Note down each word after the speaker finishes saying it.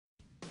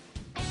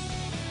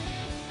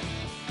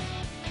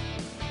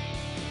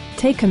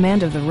Take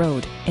command of the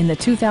road in the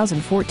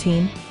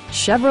 2014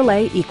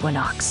 Chevrolet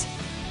Equinox.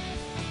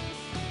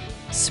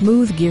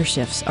 Smooth gear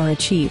shifts are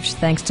achieved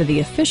thanks to the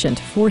efficient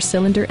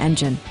 4-cylinder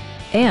engine.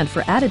 And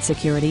for added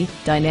security,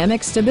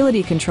 dynamic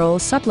stability control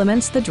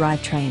supplements the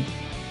drivetrain.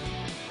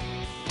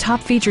 Top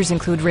features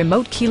include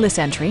remote keyless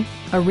entry,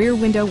 a rear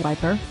window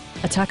wiper,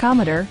 a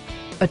tachometer,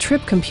 a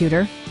trip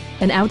computer,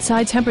 an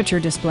outside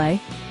temperature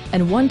display,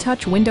 and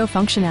one-touch window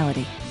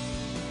functionality.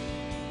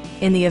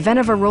 In the event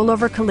of a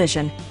rollover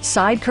collision,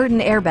 side curtain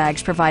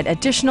airbags provide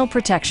additional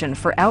protection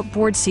for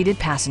outboard seated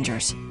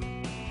passengers.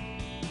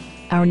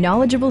 Our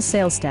knowledgeable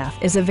sales staff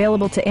is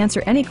available to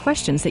answer any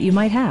questions that you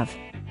might have.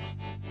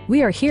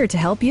 We are here to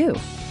help you.